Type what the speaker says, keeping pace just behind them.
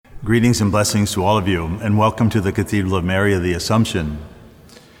Greetings and blessings to all of you, and welcome to the Cathedral of Mary of the Assumption.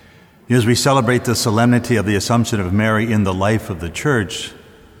 As we celebrate the solemnity of the Assumption of Mary in the life of the Church,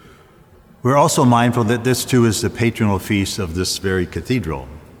 we're also mindful that this too is the patronal feast of this very cathedral.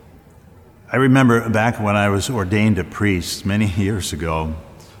 I remember back when I was ordained a priest many years ago,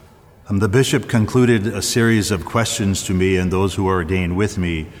 the bishop concluded a series of questions to me and those who were ordained with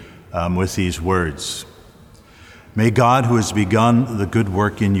me with these words: "May God, who has begun the good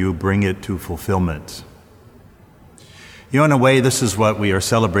work in you, bring it to fulfillment." In a way, this is what we are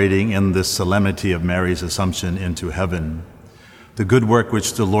celebrating in this solemnity of Mary's Assumption into heaven. The good work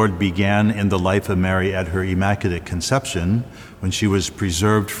which the Lord began in the life of Mary at her Immaculate Conception, when she was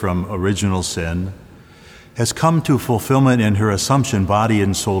preserved from original sin, has come to fulfillment in her Assumption, body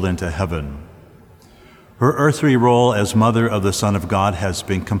and soul, into heaven. Her earthly role as Mother of the Son of God has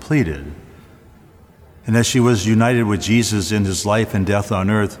been completed. And as she was united with Jesus in his life and death on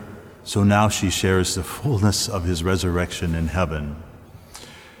earth, so now she shares the fullness of his resurrection in heaven.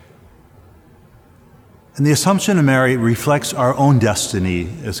 And the Assumption of Mary reflects our own destiny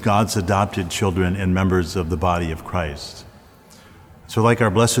as God's adopted children and members of the body of Christ. So like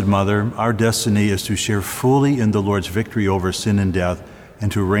our Blessed Mother, our destiny is to share fully in the Lord's victory over sin and death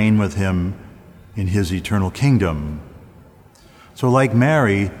and to reign with him in his eternal kingdom. So like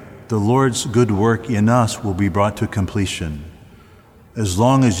Mary, the Lord's good work in us will be brought to completion. As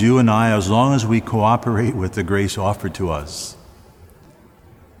long as you and I, as long as we cooperate with the grace offered to us.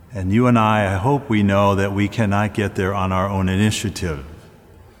 And you and I hope we know that we cannot get there on our own initiative.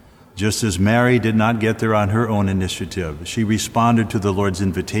 Just as Mary did not get there on her own initiative, she responded to the Lord's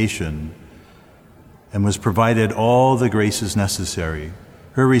invitation and was provided all the graces necessary.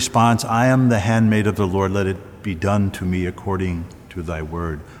 Her response, "I am the handmaid of the Lord, let it be done to me according to thy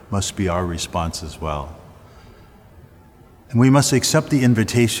word," must be our response as well. And we must accept the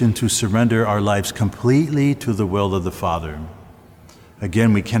invitation to surrender our lives completely to the will of the Father.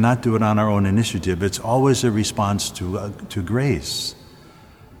 Again, we cannot do it on our own initiative. It's always a response to grace.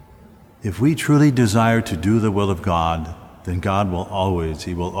 If we truly desire to do the will of God, then God will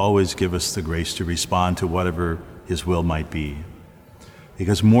always give us the grace to respond to whatever his will might be.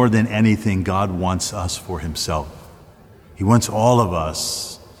 Because more than anything, God wants us for himself. He wants all of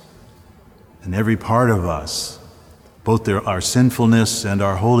us and every part of us, both our sinfulness and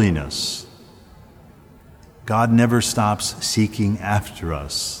our holiness. God never stops seeking after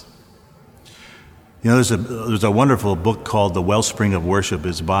us. There's a wonderful book called The Wellspring of Worship.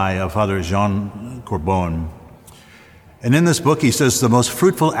 It's by Father Jean Corbon. And in this book, he says the most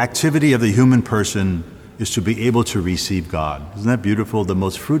fruitful activity of the human person is to be able to receive God. Isn't that beautiful? The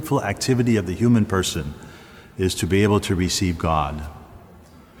most fruitful activity of the human person is to be able to receive God.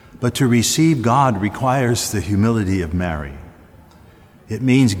 But to receive God requires the humility of Mary. It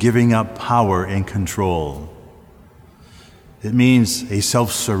means giving up power and control. It means a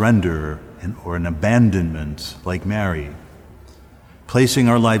self-surrender or an abandonment like Mary, placing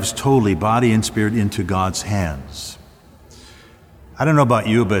our lives totally, body and spirit, into God's hands. I don't know about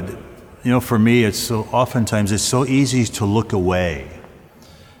you, but for me, oftentimes it's so easy to look away.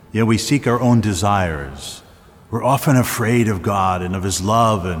 We seek our own desires. We're often afraid of God and of his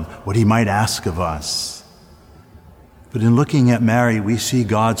love and what he might ask of us. But in looking at Mary, we see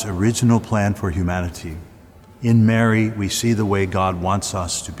God's original plan for humanity. In Mary, we see the way God wants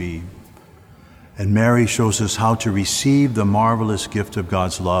us to be. And Mary shows us how to receive the marvelous gift of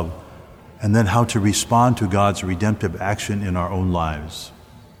God's love and then how to respond to God's redemptive action in our own lives.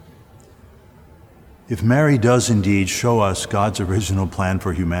 If Mary does indeed show us God's original plan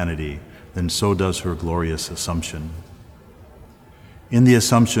for humanity, then so does her glorious Assumption. In the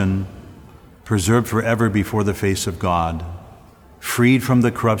Assumption, preserved forever before the face of God, freed from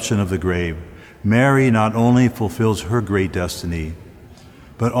the corruption of the grave, Mary not only fulfills her great destiny,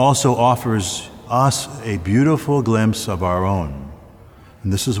 but also offers us a beautiful glimpse of our own.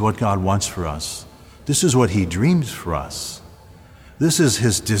 And this is what God wants for us. This is what he dreams for us. This is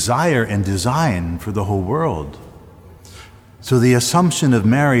his desire and design for the whole world. So the Assumption of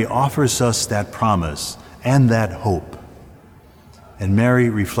Mary offers us that promise and that hope. And Mary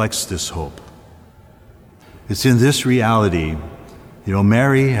reflects this hope. It's in this reality,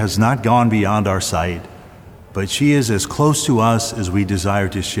 Mary has not gone beyond our sight, but she is as close to us as we desire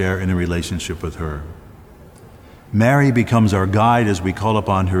to share in a relationship with her. Mary becomes our guide as we call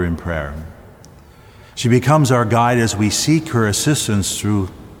upon her in prayer. She becomes our guide as we seek her assistance through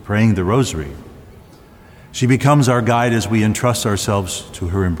praying the Rosary. She becomes our guide as we entrust ourselves to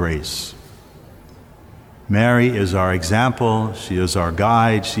her embrace. Mary is our example, she is our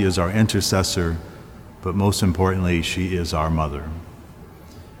guide, she is our intercessor, but most importantly, she is our mother.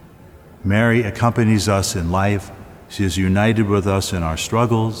 Mary accompanies us in life. She is united with us in our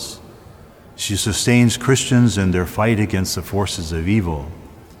struggles. She sustains Christians in their fight against the forces of evil.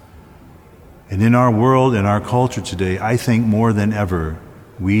 And in our world, in our culture today, I think more than ever,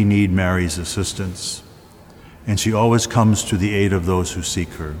 we need Mary's assistance. And she always comes to the aid of those who seek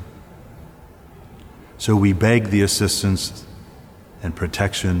her. So we beg the assistance and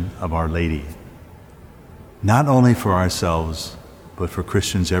protection of Our Lady, not only for ourselves, but for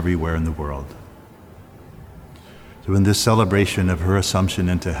Christians everywhere in the world. So in this celebration of her assumption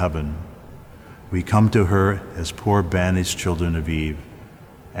into heaven, we come to her as poor banished children of Eve,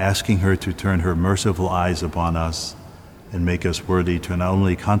 asking her to turn her merciful eyes upon us and make us worthy to not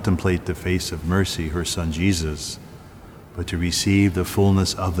only contemplate the face of mercy, her Son Jesus, but to receive the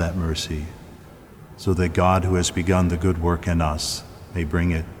fullness of that mercy, so that God, who has begun the good work in us, may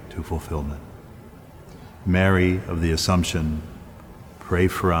bring it to fulfillment. Mary of the Assumption, pray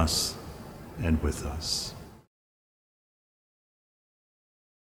for us and with us.